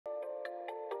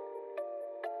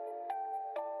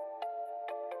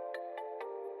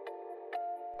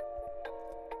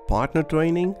Partner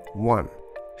training 1.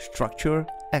 Structure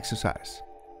exercise.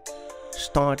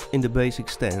 Start in the basic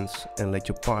stance and let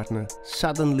your partner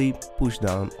suddenly push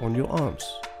down on your arms.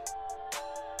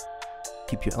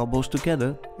 Keep your elbows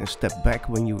together and step back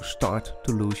when you start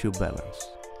to lose your balance.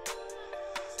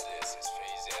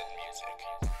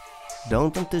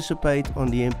 Don't anticipate on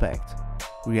the impact.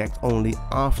 React only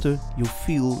after you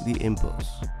feel the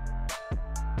impulse.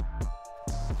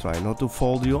 Try not to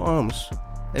fold your arms,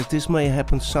 as this may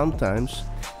happen sometimes.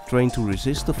 Train to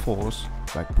resist the force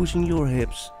by pushing your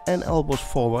hips and elbows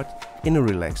forward in a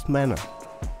relaxed manner.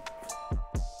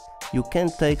 You can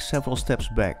take several steps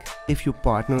back if your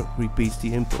partner repeats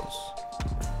the impulse.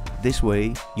 This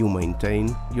way you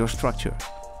maintain your structure.